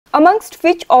Amongst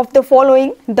which of the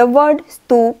following the word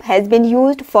stup has been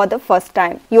used for the first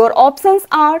time? Your options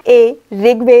are A.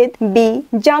 Rigveda, B.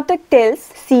 Jataka Tales,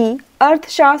 C. Artha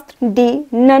Shashtra, D.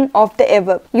 None of the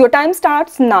above. Your time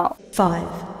starts now. 5,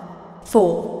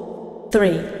 4,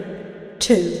 3,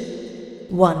 2,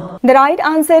 1. The right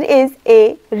answer is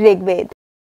A. Rigveda.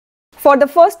 For the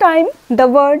first time, the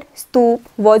word stup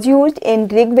was used in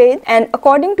Rigveda, and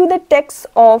according to the text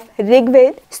of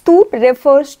Rigveda, stup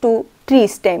refers to tree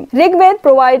stem. Rigveda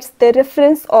provides the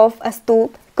reference of a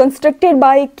stup constructed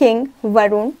by King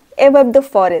Varun above the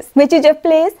forest, which is a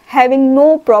place having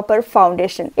no proper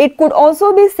foundation. It could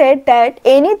also be said that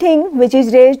anything which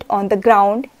is raised on the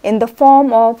ground in the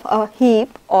form of a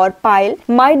heap or pile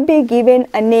might be given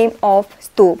a name of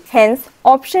stup. Hence,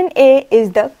 option A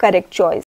is the correct choice.